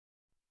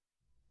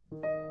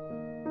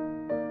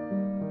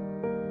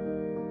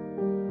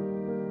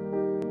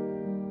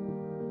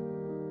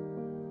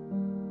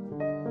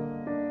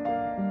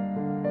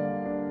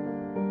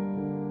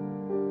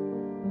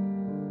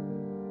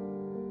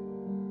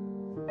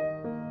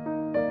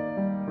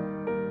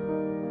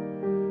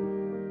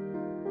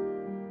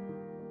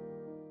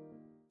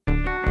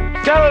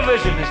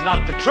Television is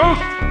not the truth.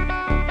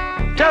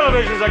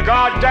 Television is a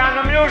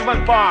goddamn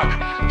amusement park.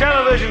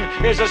 Television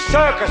is a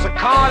circus, a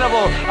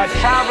carnival, a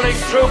traveling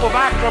troupe of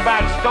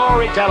acrobats,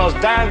 storytellers,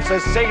 dancers,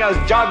 singers,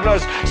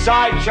 jugglers,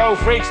 sideshow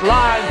freaks,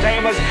 lion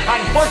tamers,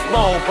 and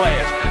football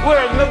players.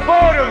 We're in the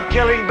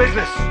boredom-killing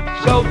business.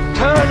 So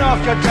turn off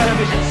your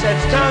television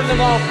sets. Turn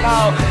them off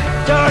now.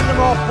 Turn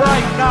them off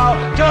right now.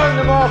 Turn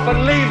them off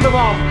and leave them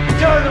off.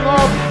 Turn them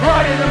off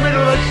right in the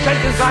middle of the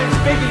sentence I'm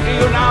speaking to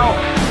you now.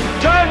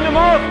 Turn them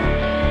off.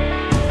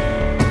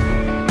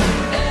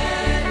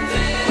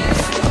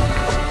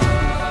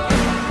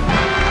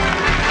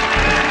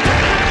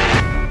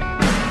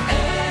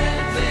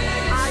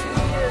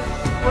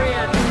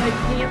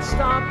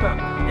 Stop them.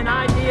 An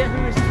idea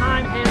whose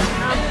time has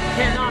come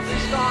cannot be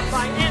stopped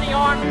by any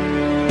army.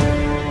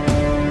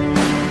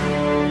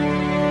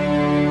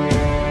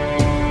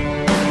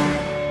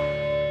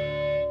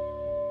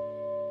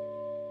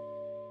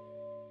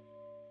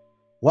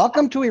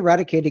 Welcome to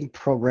Eradicating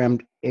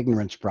Programmed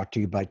Ignorance, brought to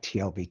you by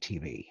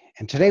TLBTV.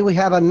 And today we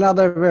have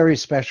another very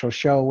special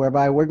show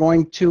whereby we're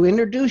going to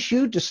introduce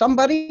you to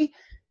somebody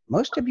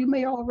most of you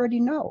may already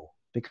know,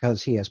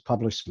 because he has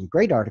published some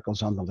great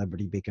articles on the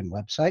Liberty Beacon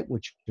website,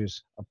 which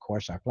is, of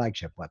course, our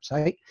flagship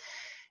website.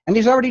 And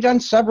he's already done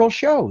several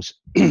shows.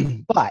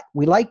 But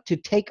we like to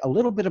take a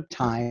little bit of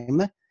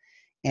time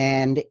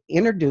and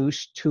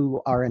introduce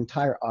to our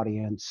entire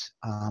audience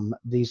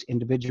these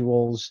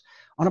individuals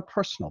on a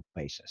personal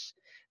basis,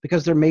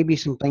 because there may be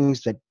some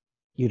things that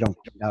you don't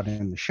find out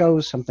in the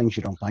shows, some things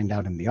you don't find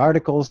out in the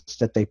articles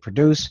that they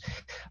produce,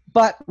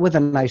 but with a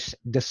nice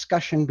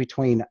discussion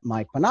between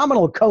my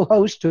phenomenal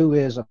co-host, who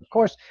is, of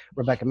course,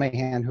 Rebecca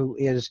Mahan, who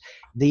is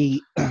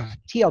the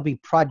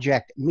TLB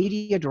Project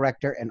Media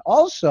Director and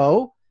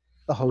also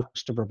the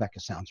host of Rebecca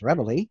Sounds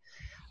Reveille.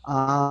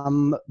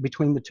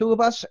 Between the two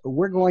of us,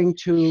 we're going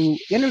to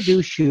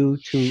introduce you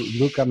to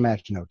Luca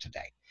Majno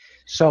today.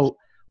 So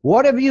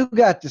what have you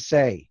got to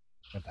say,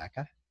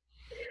 Rebecca?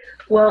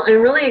 Well,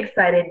 I'm really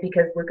excited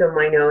because Luca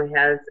Majno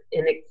has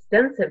an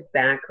extensive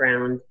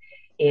background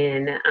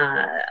in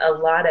a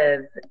lot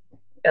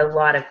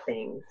of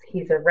things.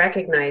 He's a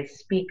recognized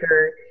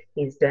speaker.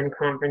 He's done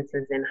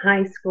conferences in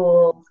high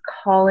schools,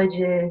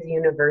 colleges,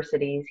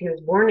 universities. He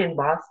was born in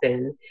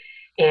Boston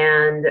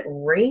and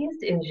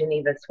raised in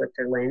Geneva,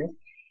 Switzerland.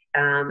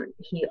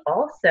 He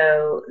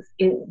also,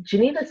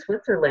 Geneva,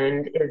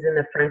 Switzerland is in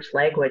the French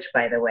language,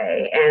 by the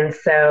way. And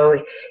so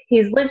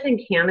he's lived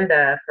in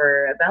Canada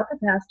for about the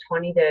past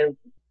 25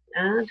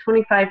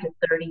 to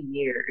 30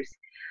 years.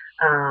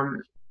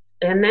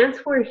 And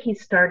that's where he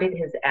started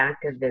his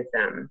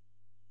activism.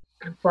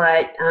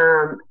 But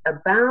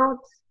about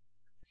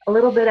a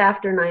little bit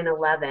after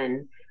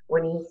 9/11,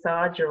 when he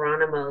saw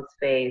Geronimo's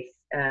face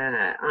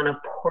on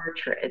a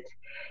portrait,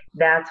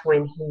 that's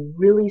when he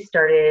really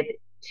started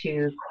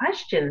to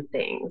question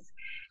things.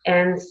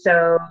 And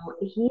so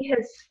he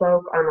has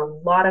spoke on a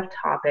lot of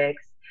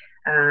topics,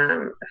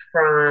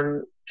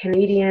 from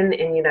Canadian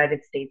and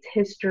United States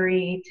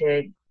history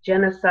to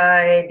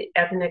genocide,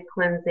 ethnic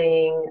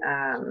cleansing,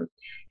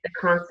 the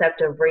concept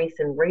of race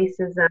and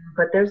racism,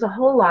 but there's a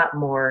whole lot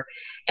more.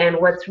 And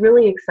what's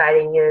really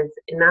exciting is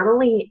not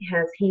only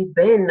has he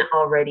been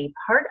already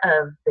part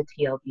of the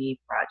TLB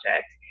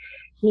project,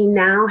 he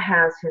now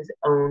has his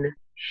own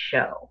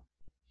show,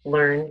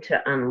 Learn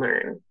to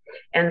Unlearn.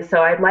 And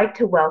so I'd like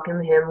to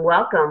welcome him.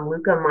 Welcome,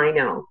 Luca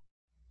Majno.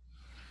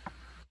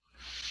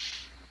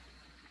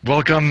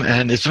 Welcome,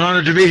 and it's an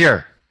honor to be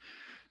here.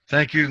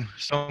 Thank you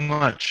so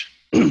much.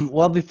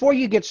 Well, before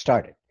you get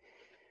started,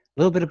 a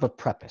little bit of a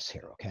preface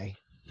here, okay?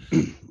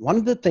 One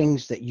of the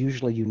things that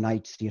usually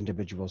unites the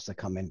individuals that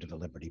come into the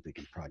Liberty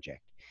Beacon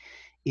Project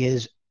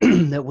is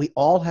that we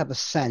all have a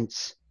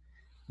sense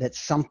that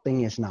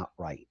something is not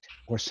right,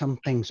 or some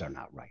things are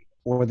not right,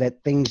 or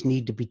that things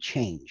need to be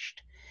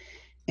changed.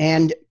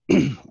 And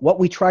what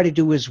we try to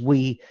do is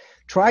we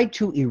try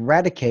to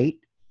eradicate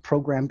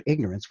programmed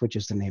ignorance, which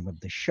is the name of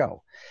the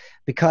show,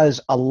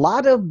 because a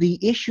lot of the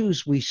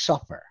issues we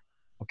suffer,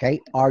 okay,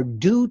 are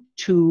due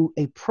to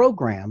a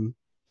program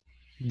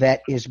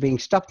that is being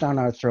stuffed down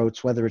our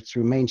throats, whether it's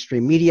through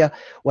mainstream media,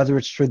 whether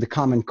it's through the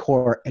Common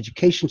Core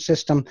education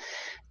system.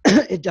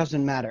 It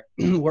doesn't matter.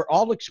 We're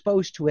all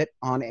exposed to it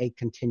on a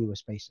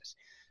continuous basis.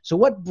 So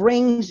what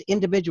brings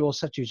individuals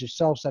such as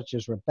yourself, such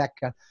as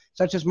Rebecca,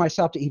 such as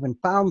myself to even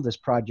found this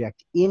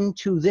project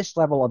into this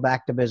level of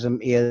activism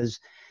is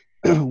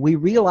we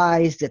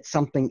realize that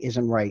something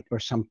isn't right, or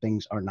some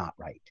things are not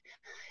right.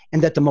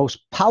 And that the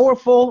most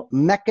powerful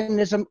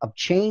mechanism of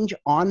change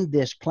on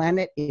this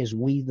planet is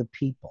we the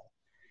people.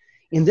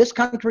 In this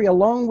country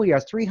alone, we are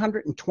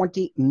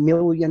 320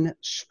 million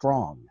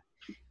strong.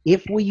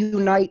 If we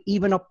unite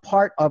even a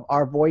part of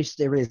our voice,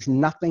 there is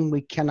nothing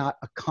we cannot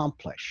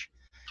accomplish.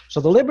 So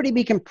the Liberty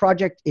Beacon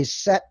Project is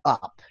set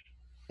up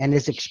and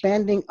is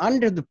expanding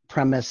under the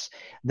premise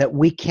that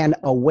we can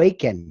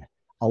awaken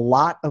a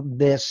lot of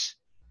this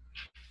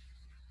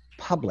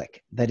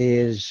public that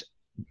is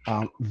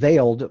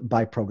veiled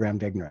by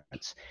programmed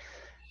ignorance.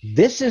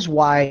 This is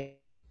why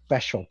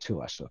special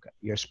to us, Luca.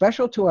 You're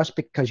special to us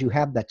because you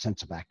have that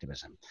sense of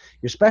activism.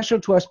 You're special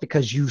to us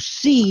because you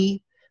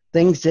see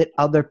things that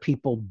other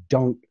people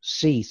don't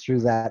see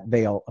through that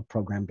veil of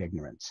programmed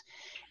ignorance.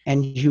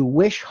 And you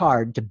wish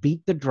hard to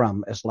beat the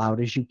drum as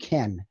loud as you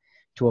can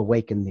to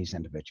awaken these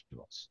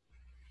individuals.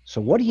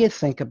 So what do you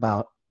think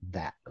about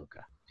that,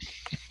 Luca?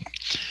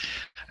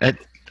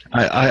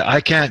 I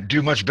can't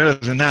do much better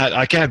than that.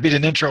 I can't beat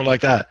an intro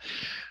like that.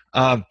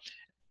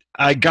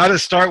 I got to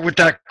start with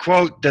that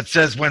quote that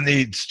says, when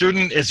the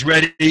student is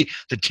ready,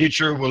 the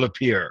teacher will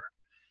appear.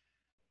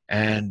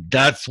 And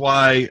that's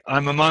why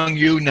I'm among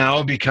you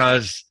now,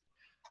 because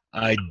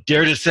I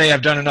dare to say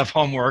I've done enough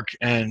homework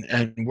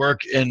and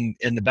work in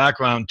the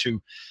background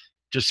to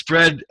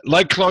spread,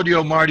 like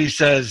Claudio Marti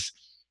says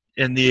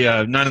in the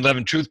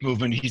 9/11 Truth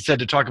Movement, he said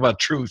to talk about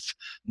truth,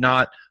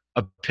 not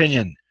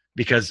opinion,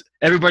 because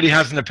everybody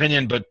has an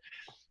opinion, but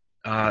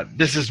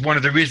this is one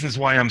of the reasons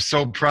why I'm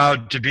so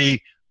proud to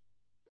be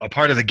a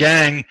part of the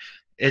gang,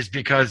 is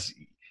because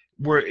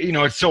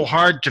it's so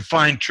hard to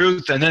find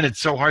truth, and then it's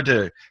so hard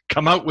to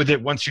come out with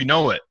it once you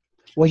know it.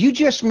 Well, you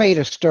just made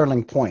a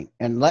sterling point,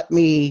 and let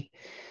me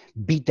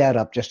beat that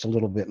up just a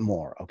little bit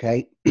more,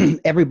 okay?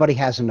 Everybody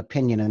has an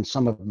opinion, and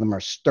some of them are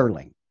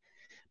sterling.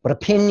 But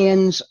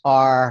opinions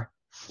are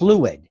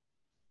fluid,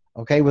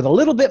 okay? With a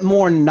little bit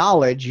more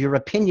knowledge, your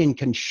opinion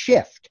can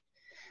shift,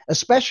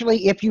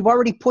 especially if you've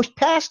already pushed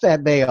past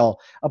that veil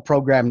of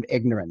programmed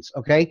ignorance,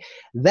 okay?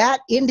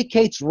 That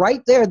indicates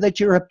right there that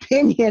your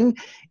opinion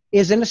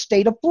is in a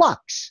state of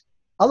flux.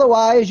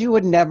 Otherwise, you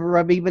would never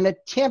have even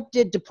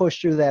attempted to push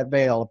through that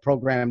veil of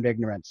programmed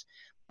ignorance.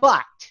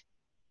 But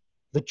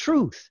the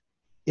truth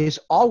is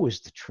always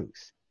the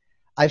truth.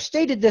 I've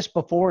stated this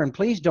before, and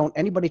please don't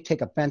anybody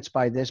take offense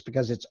by this,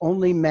 because it's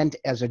only meant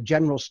as a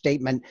general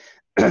statement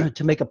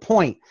to make a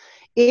point.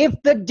 If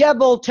the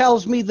devil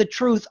tells me the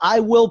truth,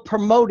 I will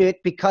promote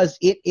it, because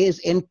it is,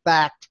 in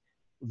fact,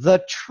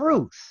 the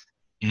truth.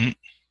 Mm-hmm.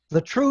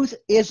 The truth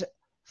is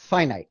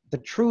finite. The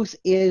truth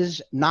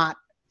is not,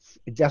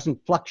 it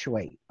doesn't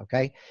fluctuate,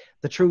 okay?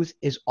 The truth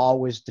is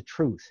always the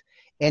truth.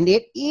 And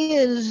it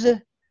is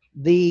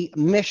the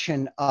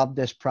mission of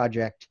this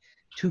project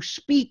to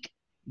speak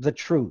the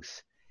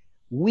truth.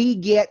 We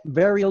get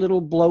very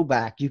little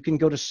blowback. You can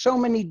go to so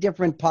many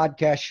different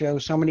podcast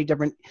shows, so many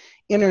different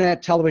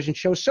internet television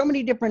shows, so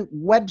many different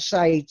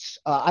websites,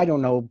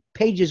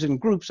 pages and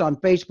groups on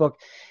Facebook,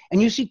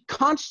 and you see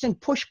constant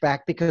pushback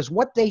because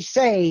what they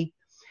say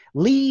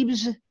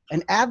leaves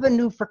an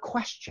avenue for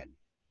question.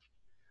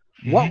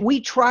 Mm-hmm. What we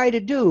try to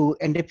do,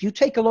 and if you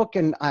take a look,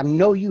 and I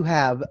know you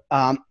have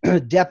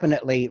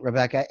definitely,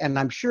 Rebecca, and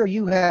I'm sure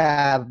you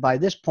have by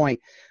this point,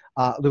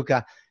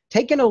 Luca,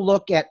 taken a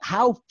look at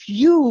how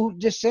few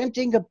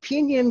dissenting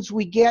opinions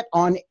we get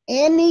on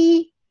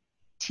any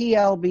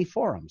TLB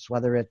forums,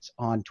 whether it's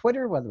on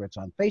Twitter, whether it's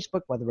on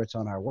Facebook, whether it's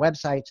on our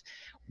websites.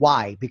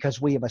 Why?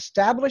 Because we have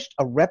established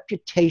a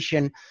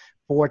reputation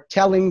for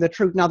telling the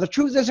truth. Now, the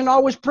truth isn't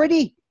always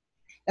pretty,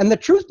 and the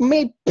truth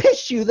may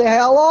piss you the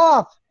hell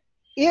off.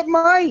 It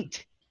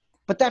might,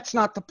 but that's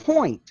not the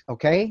point,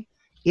 okay?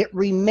 It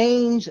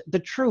remains the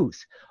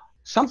truth.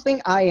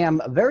 Something I am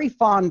very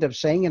fond of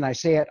saying, and I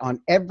say it on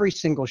every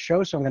single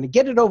show, so I'm going to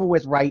get it over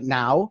with right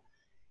now,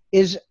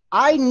 is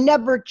I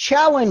never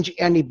challenge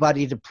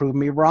anybody to prove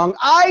me wrong.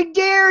 I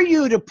dare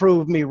you to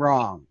prove me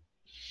wrong.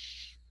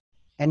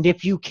 And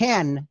if you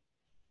can,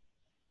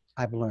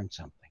 I've learned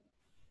something.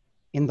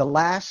 In the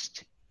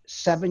last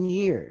 7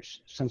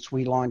 years since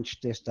we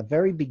launched this, the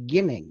very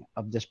beginning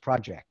of this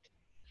project,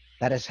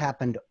 that has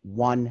happened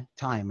one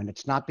time. And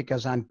it's not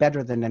because I'm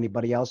better than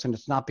anybody else, and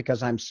it's not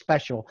because I'm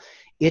special.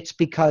 It's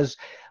because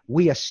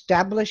we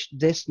established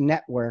this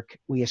network,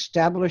 we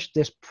established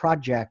this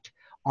project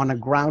on a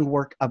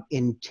groundwork of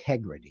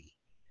integrity.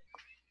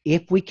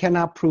 If we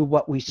cannot prove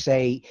what we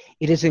say,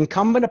 it is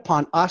incumbent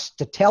upon us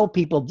to tell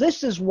people,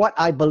 this is what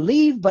I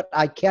believe, but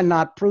I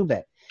cannot prove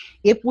it.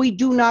 If we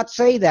do not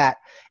say that,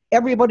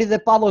 everybody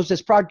that follows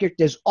this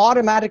project is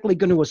automatically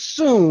going to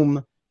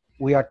assume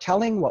we are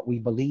telling what we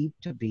believe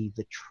to be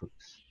the truth.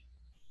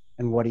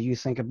 And what do you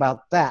think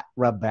about that,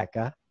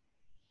 Rebecca?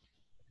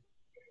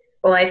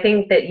 Well, I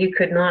think that you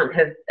could not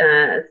have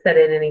said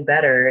it any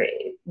better.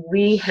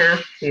 We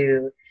have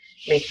to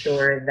make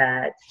sure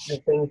that the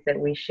things that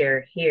we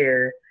share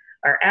here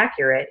are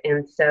accurate.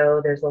 And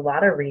so there's a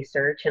lot of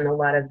research and a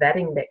lot of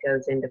vetting that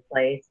goes into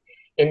place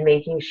in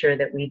making sure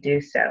that we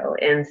do so.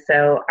 And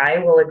so I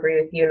will agree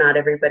with you, not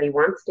everybody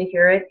wants to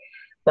hear it,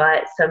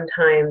 but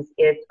sometimes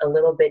it's a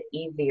little bit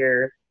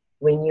easier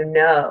when you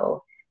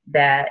know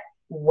that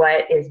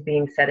what is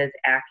being said is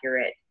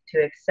accurate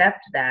to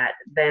accept that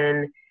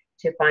than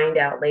to find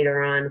out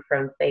later on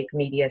from fake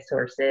media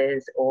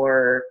sources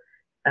or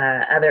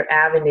other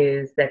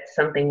avenues that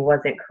something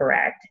wasn't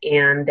correct.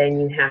 And then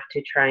you have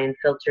to try and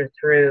filter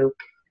through,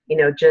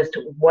 just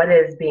what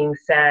is being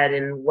said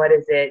and what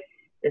is it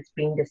that's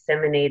being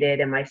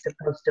disseminated. Am I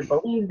supposed to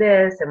believe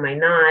this? Am I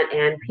not?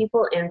 And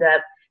people end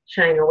up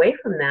shying away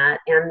from that.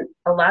 And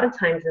a lot of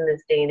times in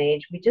this day and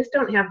age, we just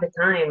don't have the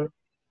time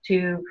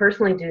to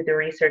personally do the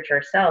research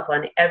ourselves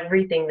on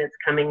everything that's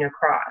coming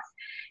across.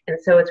 And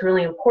so it's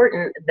really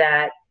important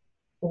that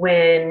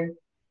when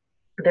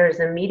there's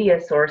a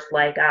media source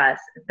like us,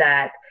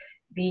 that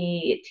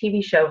the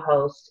TV show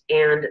hosts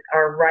and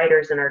our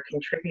writers and our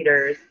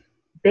contributors,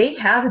 they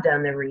have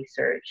done the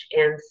research.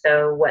 And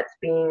so what's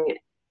being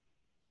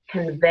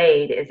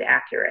conveyed is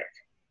accurate.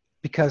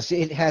 Because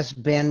it has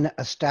been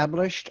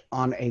established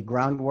on a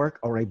groundwork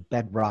or a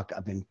bedrock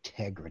of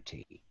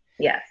integrity.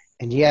 Yes.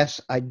 And yes,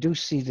 I do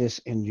see this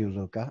in you,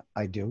 Luca.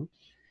 I do.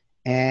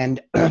 And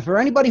for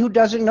anybody who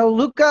doesn't know,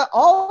 Luca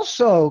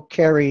also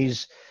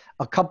carries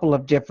a couple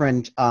of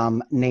different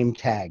name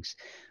tags.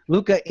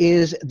 Luca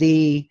is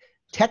the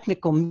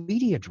technical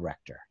media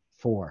director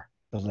for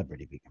the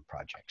Liberty Beacon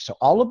Project. So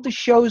all of the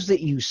shows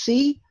that you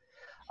see,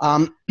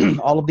 all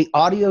of the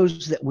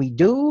audios that we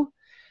do,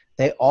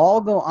 they all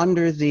go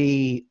under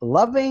the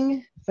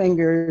loving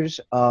fingers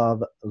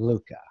of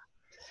Luca.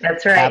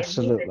 That's right.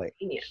 Absolutely.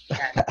 He's a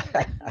genius.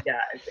 Yes, he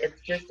does.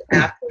 It's just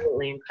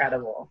absolutely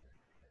incredible.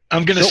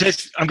 I'm gonna say.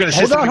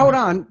 Hold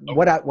on.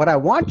 What I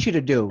want you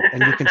to do,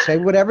 and you can say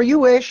whatever you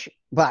wish,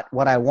 but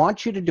what I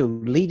want you to do,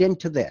 lead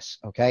into this,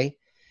 okay?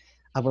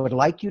 I would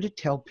like you to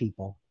tell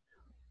people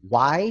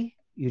why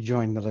you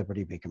joined the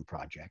Liberty Beacon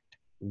Project,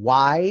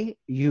 why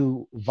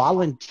you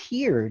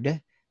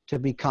volunteered to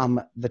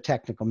become the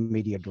technical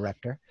media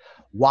director,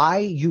 why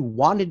you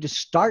wanted to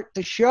start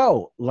the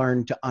show,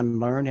 Learn to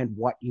Unlearn, and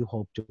what you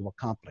hope to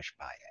accomplish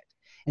by it.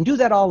 And do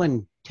that all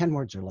in 10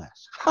 words or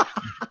less.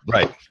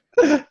 Right.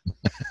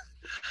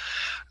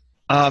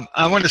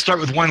 I want to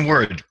start with one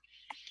word.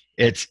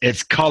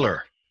 It's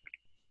color.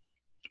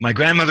 My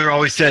grandmother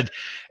always said,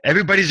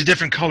 everybody's a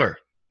different color,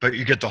 but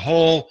you get the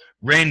whole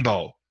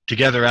rainbow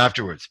together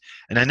afterwards.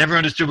 And I never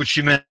understood what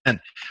she meant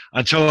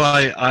until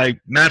I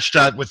matched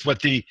that with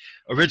what the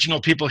original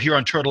people here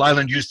on Turtle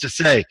Island used to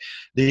say.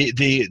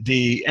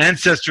 The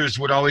ancestors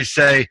would always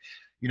say,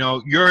 you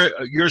know,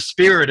 your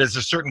spirit is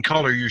a certain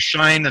color, you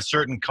shine a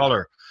certain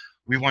color.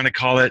 We want to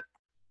call it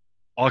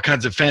all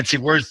kinds of fancy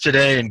words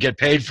today and get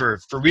paid for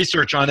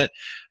research on it.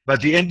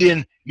 But the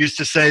Indian used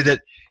to say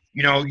that,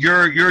 you know,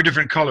 you're a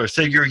different color.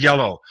 Say you're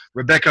yellow,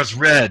 Rebecca's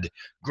red,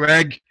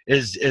 Greg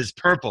is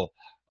purple.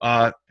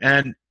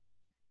 And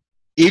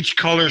each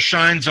color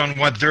shines on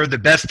what they're the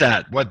best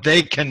at, what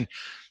they can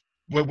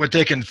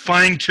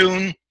fine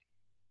tune,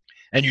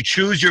 and you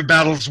choose your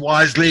battles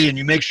wisely and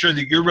you make sure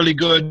that you're really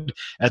good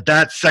at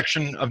that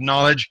section of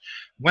knowledge.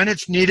 When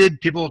it's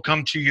needed, people will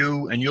come to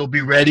you and you'll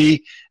be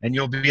ready and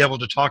you'll be able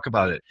to talk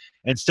about it.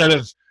 Instead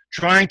of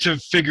trying to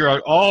figure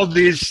out all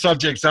these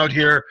subjects out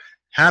here,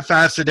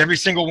 half-assed every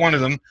single one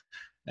of them,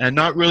 and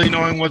not really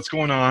knowing what's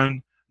going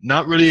on,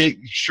 not really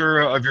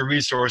sure of your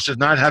resources,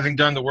 not having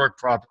done the work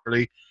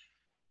properly.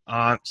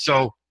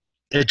 So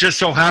it just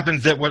so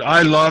happens that what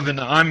I love and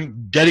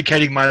I'm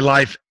dedicating my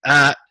life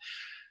at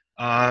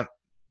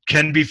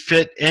can be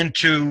fit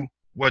into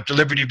what the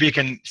Liberty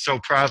Beacon so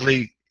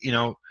proudly, you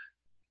know,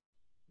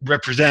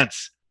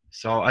 represents.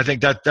 So I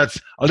think that's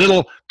a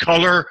little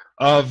color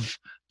of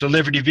the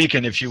Liberty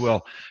Beacon, if you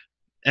will.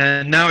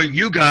 And now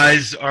you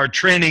guys are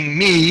training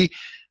me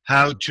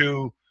how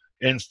to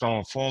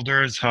install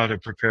folders, how to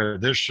prepare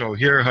this show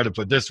here, how to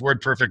put this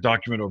WordPerfect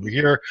document over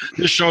here.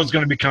 This show is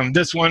going to become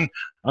this one.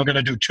 I'm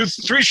going to do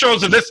 3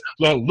 shows of this.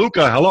 Well,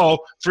 Luca, hello,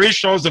 3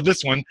 shows of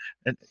this one.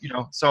 And, you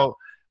know, so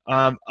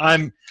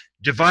I'm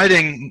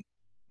dividing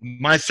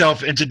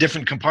myself into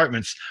different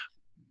compartments.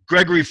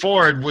 Gregory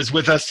Ford was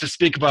with us to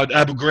speak about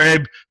Abu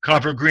Ghraib,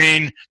 Copper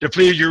Green,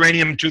 depleted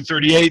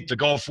uranium-238, the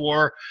Gulf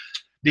War,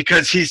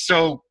 because he's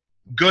so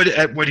good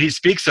at what he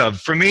speaks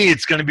of. For me,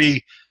 it's going to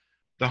be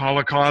the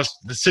Holocaust,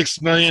 the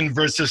 6 million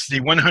versus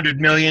the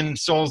 100 million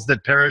souls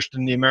that perished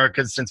in the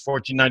Americas since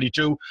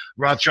 1492,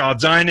 Rothschild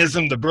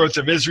Zionism, the birth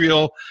of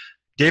Israel,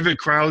 David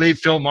Crowley,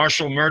 Phil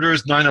Marshall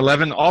murders,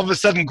 9/11. All of a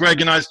sudden,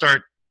 Greg and I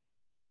start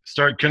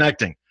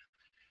connecting.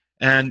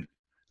 And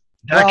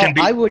that can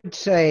be, I would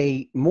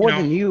say more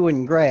than you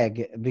and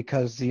Greg,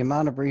 because the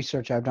amount of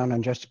research I've done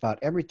on just about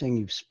everything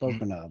you've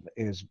spoken of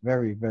is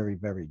very, very,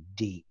 very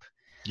deep.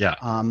 Yeah.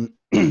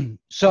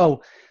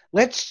 So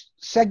let's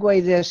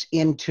segue this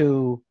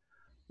into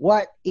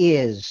what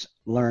is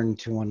Learn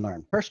to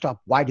Unlearn. First off,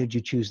 why did you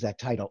choose that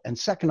title? And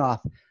second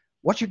off,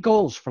 what's your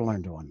goals for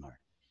Learn to Unlearn?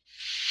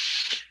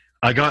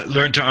 I got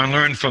Learn to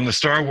Unlearn from the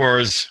Star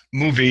Wars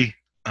movie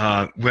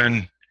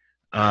when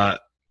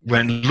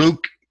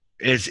Luke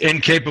is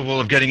incapable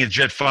of getting his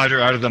jet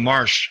fighter out of the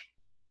marsh.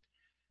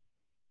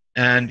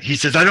 And he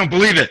says, I don't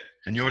believe it.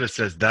 And Yoda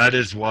says, that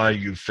is why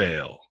you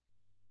fail.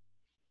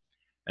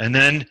 And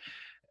then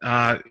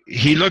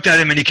he looked at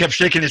him and he kept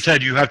shaking his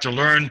head. You have to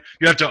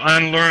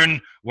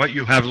unlearn what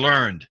you have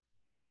learned.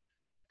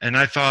 And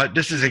I thought,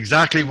 this is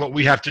exactly what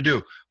we have to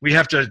do. We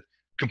have to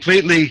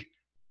completely,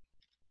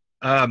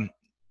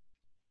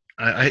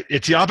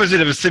 it's the opposite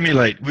of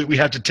assimilate. We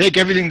have to take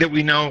everything that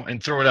we know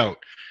and throw it out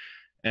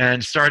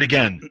and start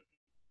again.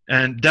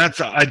 And that's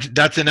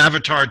an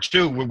avatar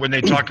too, when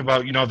they talk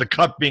about, you know, the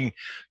cup being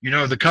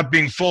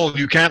full.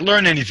 You can't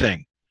learn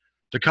anything.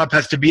 The cup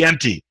has to be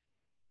empty.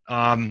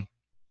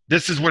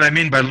 This is what I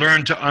mean by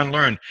learn to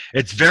unlearn.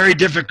 It's very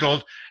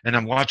difficult, and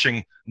I'm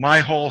watching my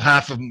whole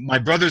half of my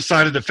brother's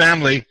side of the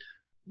family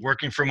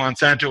working for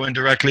Monsanto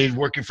indirectly,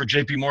 working for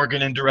JP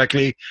Morgan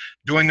indirectly,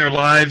 doing their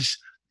lives.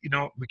 You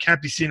know, we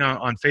can't be seen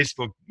on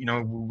Facebook, you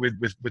know, with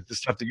the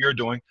stuff that you're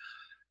doing,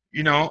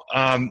 you know,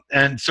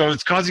 and so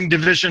it's causing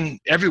division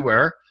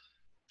everywhere.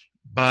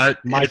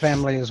 But my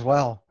family as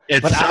well.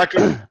 It's but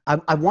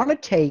I want to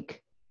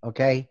take,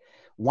 okay,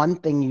 one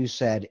thing you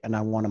said, and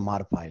I want to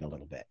modify it a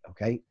little bit,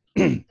 okay?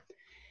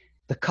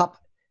 The cup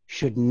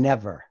should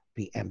never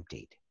be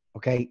emptied,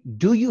 okay?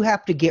 Do you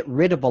have to get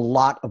rid of a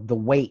lot of the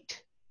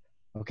weight,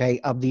 okay,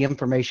 of the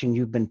information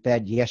you've been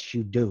fed? Yes,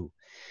 you do.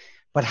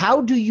 But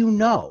how do you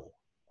know,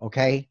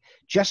 okay,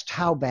 just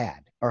how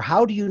bad, or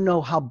how do you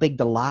know how big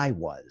the lie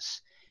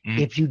was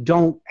if you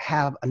don't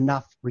have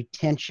enough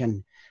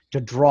retention to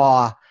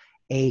draw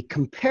a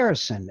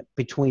comparison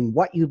between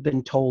what you've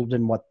been told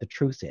and what the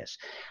truth is?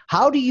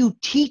 How do you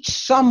teach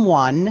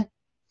someone,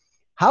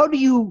 how do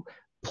you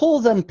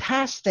pull them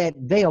past that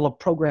veil of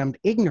programmed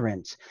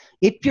ignorance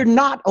if you're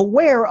not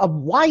aware of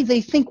why they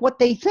think what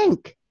they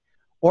think,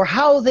 or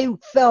how they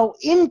fell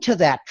into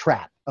that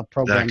trap of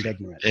programmed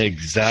ignorance?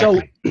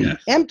 Exactly. So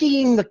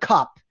emptying the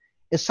cup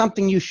is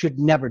something you should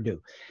never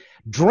do.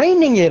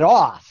 Draining it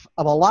off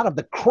of a lot of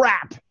the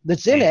crap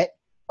that's in it,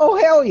 oh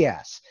hell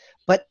yes.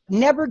 But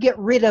never get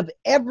rid of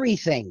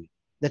everything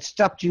that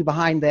stuffed you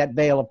behind that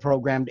veil of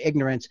programmed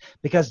ignorance,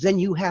 because then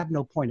you have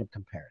no point of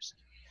comparison.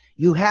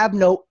 You have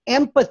no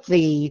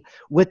empathy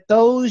with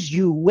those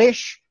you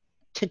wish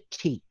to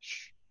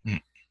teach. Do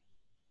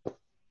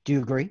you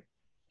agree?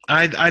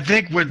 I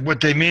think what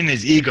they mean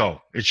is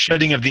ego. It's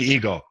shedding of the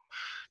ego.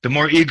 The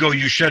more ego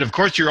you shed, of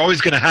course, you're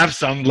always going to have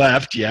some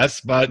left,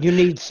 yes, but you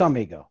need some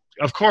ego.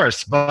 Of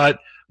course, but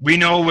we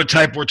know what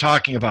type we're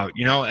talking about,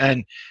 you know,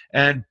 and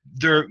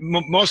there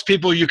most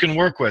people you can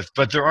work with,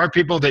 but there are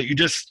people that you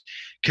just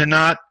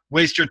cannot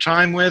waste your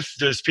time with.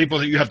 There's people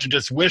that you have to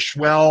just wish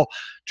well,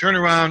 turn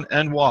around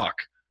and walk,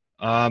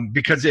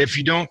 because if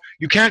you don't,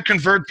 you can't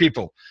convert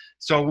people.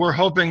 So we're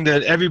hoping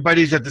that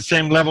everybody's at the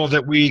same level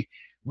that we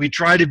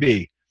try to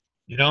be,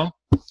 you know.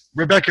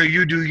 Rebecca,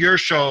 you do your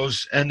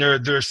shows, and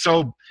they're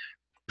so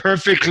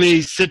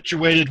perfectly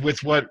situated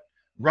with what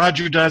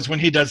Roger does when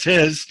he does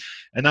his,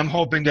 and I'm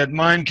hoping that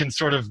mine can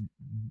sort of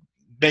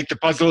make the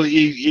puzzle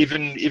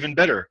even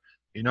better.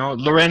 You know,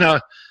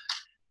 Lorena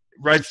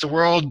writes the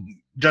world,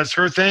 does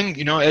her thing.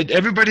 You know,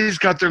 everybody's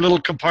got their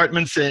little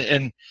compartments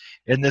in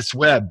this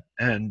web,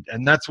 and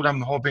that's what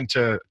I'm hoping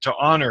to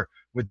honor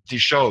with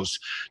these shows.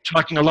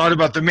 Talking a lot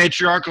about the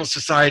matriarchal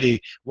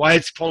society, why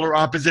it's polar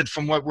opposite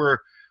from what we're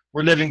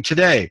living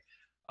today.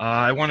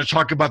 I want to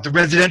talk about the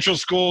residential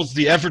schools,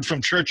 the effort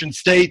from church and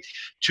state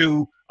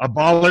to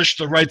abolish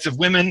the rights of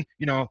women.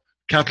 You know,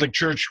 Catholic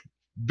Church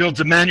builds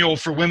a manual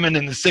for women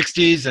in the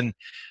 60s, and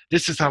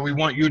this is how we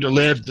want you to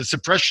live. The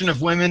suppression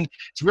of women.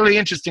 It's really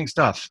interesting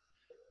stuff.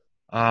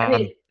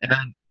 I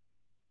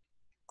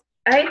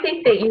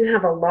think that you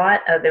have a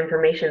lot of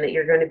information that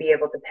you're going to be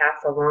able to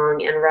pass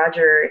along. And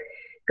Roger,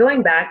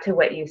 going back to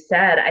what you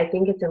said, I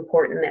think it's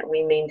important that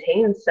we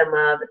maintain some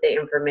of the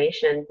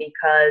information,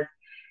 because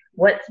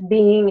what's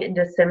being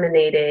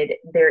disseminated,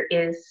 there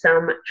is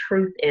some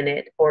truth in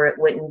it, or it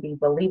wouldn't be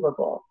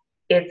believable.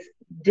 It's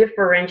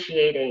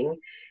differentiating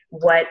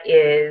what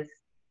is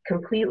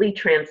completely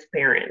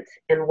transparent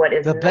and what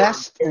is the not.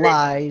 best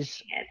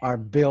lies are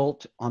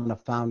built on the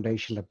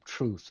foundation of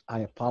truth. I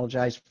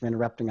apologize for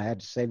interrupting. I had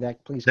to say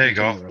that. Please there you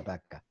continue, go,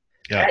 Rebecca.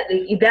 Yeah,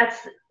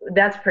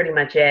 that's pretty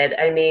much it.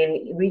 I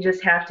mean, we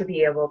just have to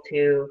be able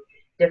to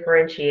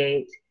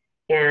differentiate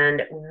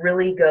and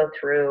really go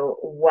through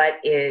what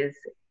is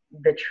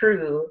the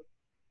true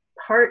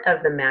part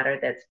of the matter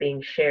that's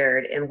being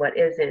shared and what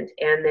isn't,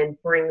 and then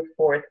bring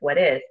forth what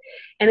is.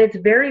 And it's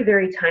very,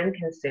 very time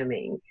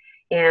consuming.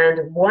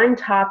 And one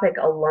topic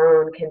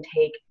alone can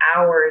take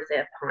hours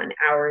upon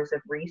hours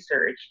of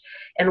research.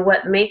 And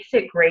what makes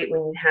it great when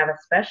you have a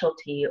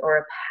specialty or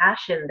a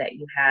passion that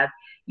you have,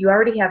 you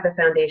already have the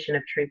foundation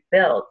of truth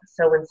built.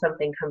 So when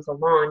something comes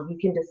along, you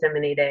can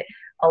disseminate it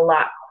a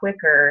lot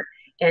quicker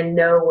and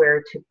know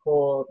where to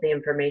pull the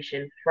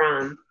information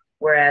from.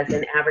 Whereas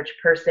an average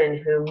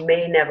person who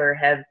may never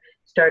have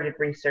started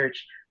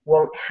research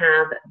won't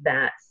have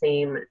that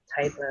same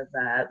type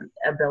of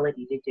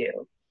ability to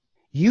do.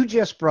 You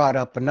just brought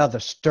up another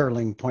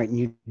sterling point, and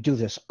you do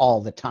this all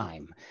the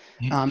time,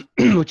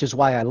 which is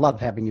why I love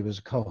having you as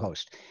a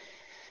co-host.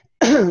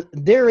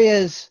 There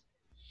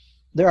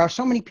are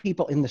so many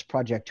people in this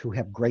project who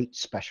have great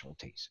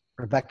specialties.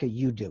 Rebecca,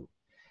 you do.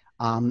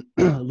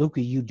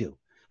 Luca, you do.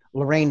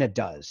 Lorena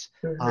does.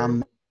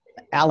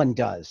 Alan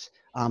does.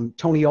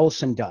 Tony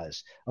Olson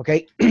does.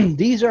 Okay,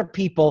 these are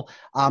people.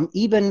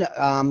 Even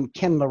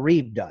Ken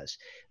LaRive does.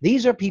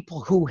 These are people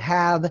who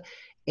have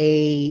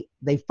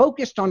they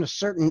focused on a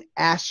certain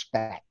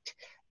aspect,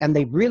 and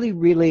they really,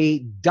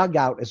 really dug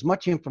out as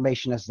much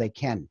information as they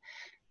can.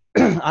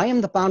 I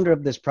am the founder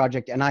of this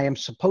project, and I am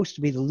supposed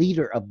to be the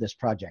leader of this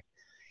project.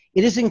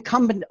 It is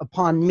incumbent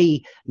upon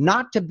me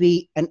not to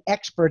be an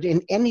expert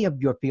in any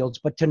of your fields,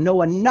 but to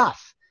know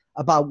enough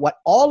about what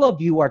all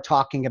of you are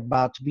talking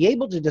about to be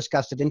able to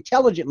discuss it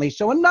intelligently.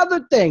 So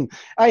another thing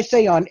I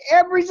say on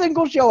every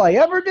single show I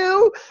ever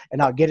do,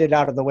 and I'll get it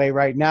out of the way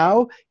right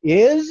now,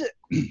 is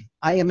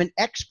I am an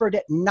expert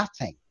at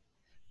nothing,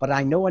 but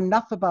I know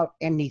enough about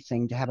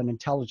anything to have an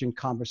intelligent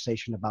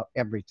conversation about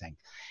everything.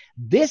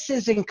 This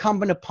is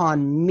incumbent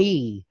upon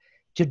me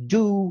to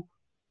do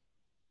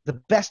the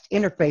best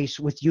interface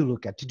with you,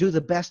 Luca, to do the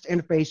best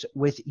interface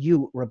with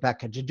you,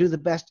 Rebecca, to do the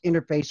best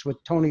interface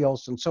with Tony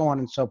Olson, so on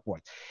and so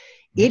forth.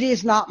 It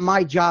is not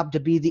my job to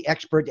be the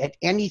expert at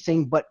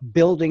anything but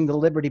building the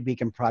Liberty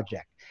Beacon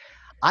project.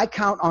 I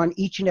count on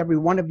each and every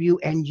one of you,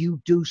 and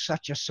you do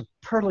such a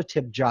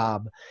superlative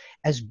job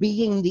as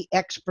being the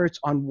experts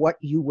on what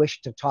you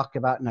wish to talk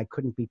about, and I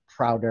couldn't be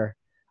prouder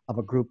of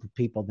a group of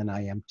people than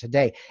I am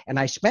today. And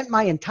I spent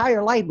my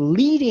entire life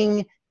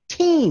leading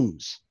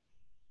teams.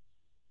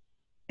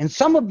 And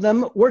some of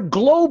them were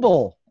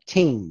global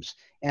teams.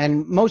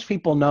 And most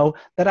people know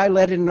that I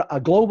led a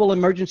global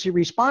emergency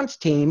response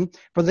team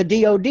for the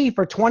DoD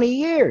for 20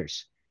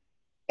 years.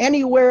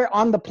 Anywhere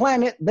on the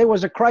planet there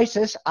was a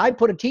crisis, I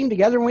put a team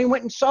together and we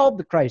went and solved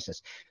the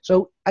crisis.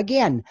 So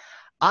again,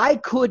 I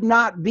could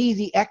not be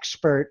the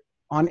expert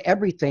on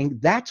everything.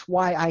 That's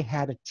why I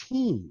had a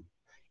team.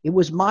 It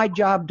was my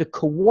job to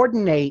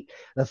coordinate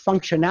the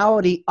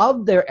functionality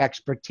of their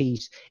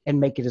expertise and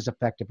make it as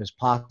effective as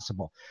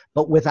possible.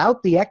 But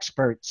without the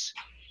experts,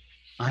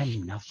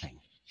 I'm nothing.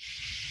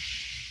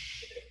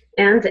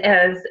 And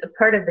as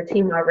part of the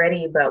team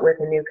already, but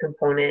with a new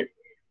component,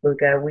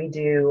 Luca, we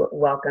do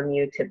welcome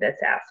you to this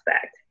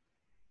aspect.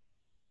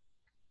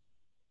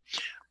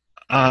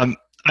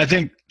 I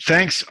think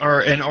thanks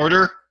are in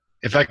order,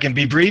 if I can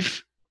be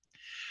brief.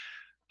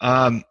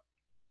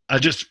 I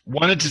just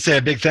wanted to say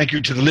a big thank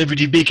you to the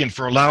Liberty Beacon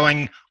for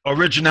allowing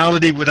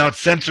originality without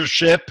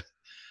censorship.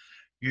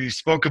 You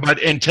spoke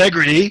about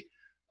integrity.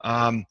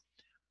 I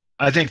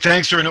think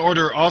thanks are in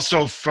order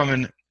also from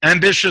an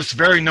ambitious,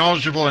 very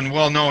knowledgeable, and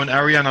well-known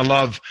Ariana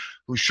Love,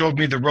 who showed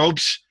me the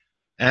ropes,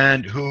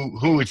 and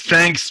who it's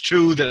thanks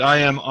to that I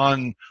am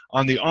on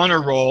the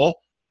honor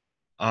roll.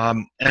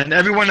 And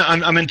everyone,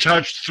 I'm in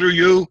touch through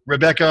you,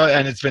 Rebecca,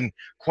 and it's been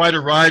quite a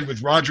ride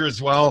with Roger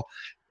as well.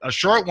 A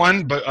short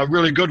one, but a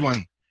really good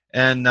one.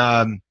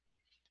 And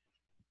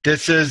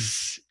this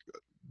is,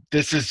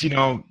 you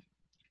know,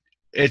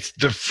 it's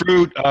the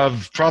fruit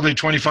of probably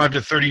 25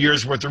 to 30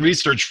 years worth of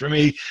research for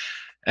me.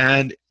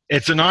 And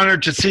it's an honor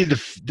to see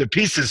the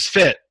pieces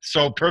fit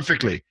so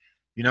perfectly,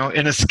 you know,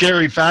 in a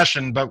scary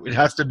fashion, but it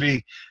has to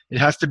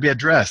be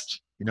addressed,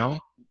 you know?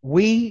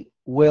 We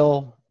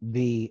will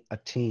be a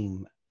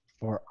team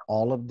for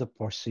all of the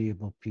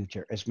foreseeable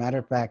future. As a matter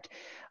of fact,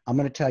 I'm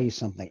going to tell you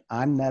something.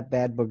 I'm that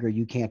bad booger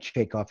you can't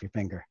shake off your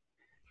finger.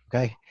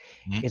 Okay?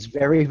 Mm-hmm. It's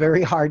very,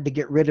 very hard to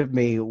get rid of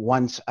me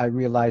once I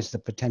realize the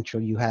potential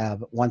you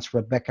have, once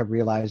Rebecca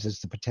realizes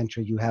the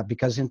potential you have,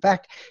 because in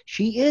fact,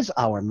 she is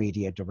our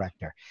media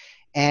director.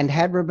 And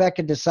had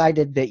Rebecca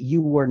decided that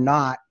you were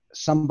not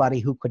somebody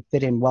who could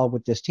fit in well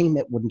with this team,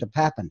 it wouldn't have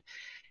happened.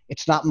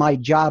 It's not my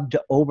job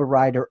to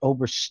override or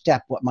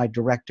overstep what my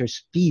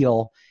directors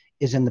feel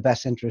is in the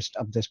best interest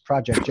of this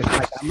project. Just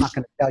like I'm not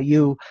going to tell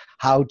you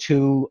how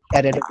to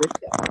edit a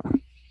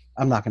video.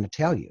 I'm not going to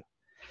tell you.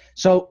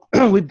 So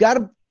we've got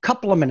a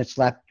couple of minutes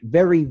left,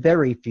 very,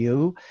 very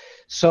few.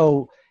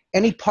 So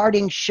any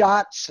parting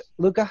shots,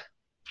 Luca?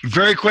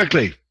 Very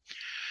quickly.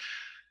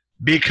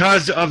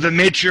 Because of the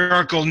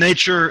matriarchal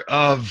nature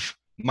of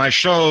my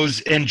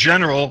shows in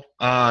general,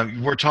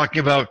 we're talking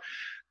about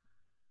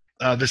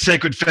the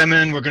sacred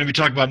feminine. We're going to be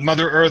talking about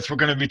Mother Earth. We're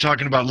going to be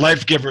talking about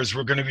life givers.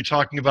 We're going to be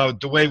talking about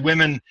the way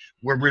women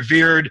were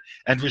revered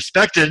and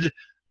respected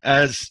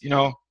as, you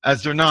know,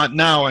 as they're not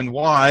now, and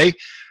why.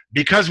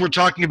 Because we're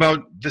talking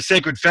about the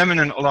sacred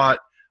feminine a lot,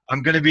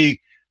 I'm going to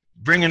be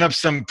bringing up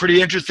some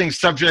pretty interesting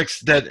subjects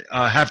that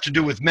have to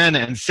do with men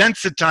and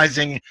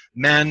sensitizing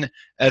men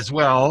as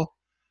well.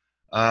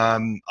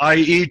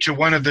 I.e. to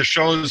one of the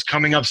shows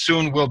coming up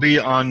soon will be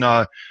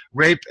on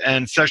rape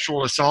and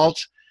sexual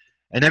assault.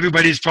 And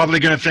everybody's probably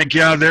going to think,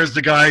 yeah, there's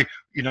the guy,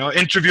 you know,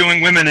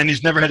 interviewing women and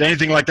he's never had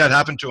anything like that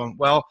happen to him.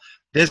 Well,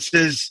 this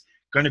is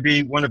going to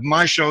be one of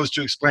my shows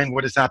to explain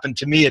what has happened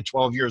to me at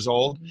 12 years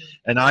old.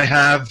 And I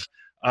have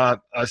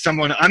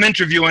someone I'm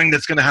interviewing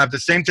that's going to have the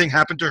same thing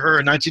happen to her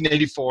in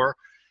 1984.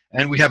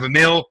 And we have a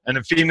male and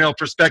a female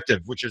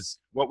perspective, which is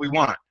what we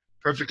want.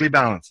 Perfectly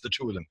balanced, the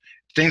two of them.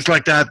 Things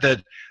like that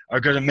that are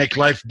going to make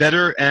life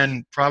better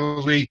and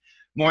probably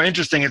more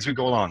interesting as we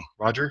go along.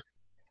 Roger?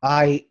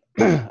 I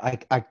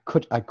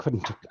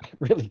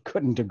really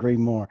couldn't agree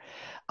more.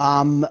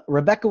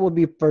 Rebecca will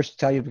be first to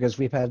tell you because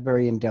we've had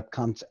very in-depth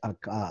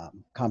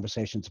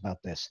conversations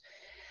about this.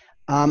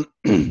 I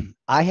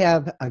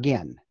have,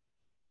 again,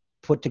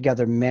 put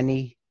together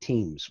many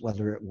teams,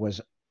 whether it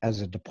was as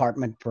a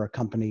department for a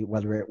company,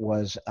 whether it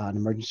was an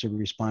emergency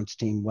response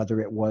team, whether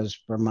it was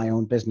for my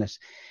own business.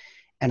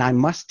 And I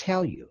must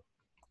tell you,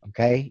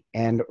 Okay,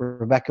 and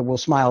Rebecca will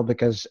smile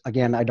because,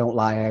 again, I don't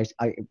lie.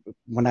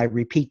 When I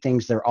repeat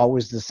things, they're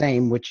always the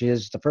same, which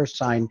is the first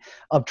sign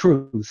of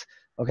truth.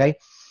 Okay,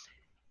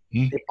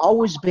 They've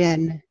always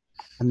been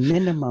a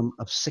minimum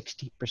of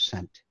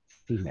 60%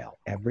 female,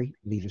 every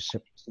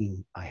leadership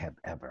team I have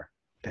ever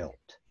built.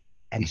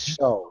 And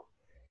so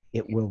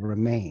it will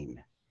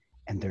remain.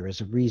 And there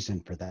is a reason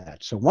for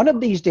that. So one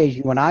of these days,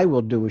 you and I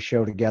will do a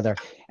show together,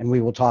 and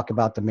we will talk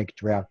about the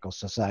matriarchal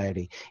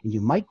society. And you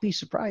might be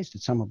surprised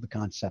at some of the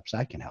concepts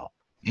I can help,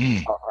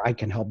 or I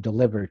can help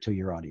deliver to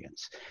your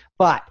audience.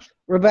 But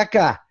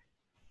Rebecca,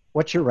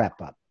 what's your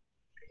wrap up?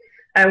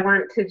 I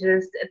want to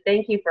just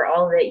thank you for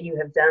all that you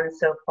have done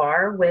so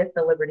far with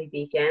the Liberty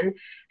Beacon.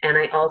 And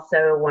I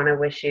also want to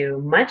wish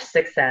you much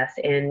success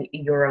in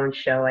your own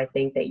show. I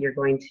think that you're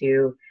going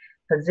to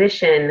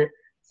position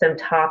some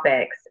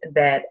topics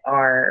that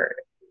are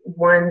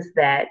ones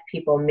that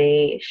people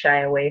may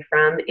shy away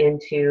from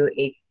into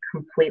a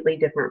completely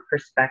different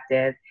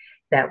perspective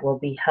that will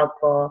be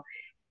helpful,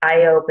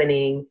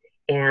 eye-opening,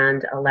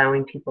 and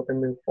allowing people to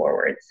move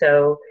forward.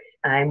 So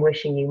I'm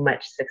wishing you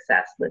much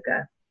success,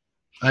 Luca.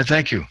 I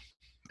thank you.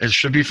 It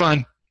should be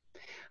fun.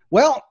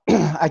 Well,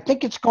 I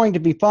think it's going to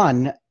be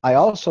fun. I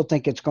also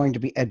think it's going to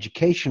be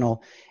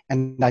educational,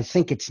 and I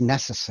think it's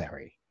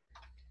necessary.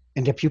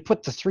 And if you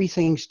put the three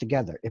things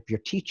together, if you're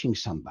teaching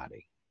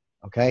somebody,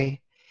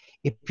 okay,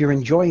 if you're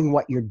enjoying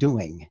what you're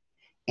doing,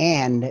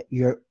 and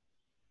you're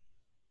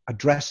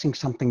addressing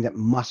something that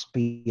must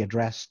be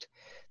addressed,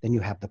 then you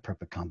have the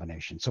perfect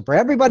combination. So for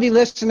everybody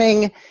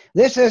listening,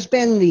 this has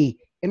been the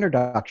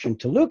introduction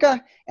to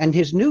Luca and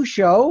his new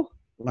show,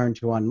 Learn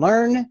to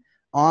Unlearn,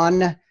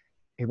 on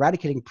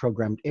Eradicating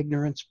Programmed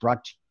Ignorance,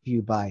 brought to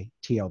you by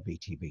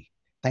TLBTV.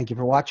 Thank you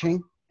for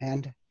watching,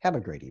 and have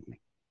a great evening.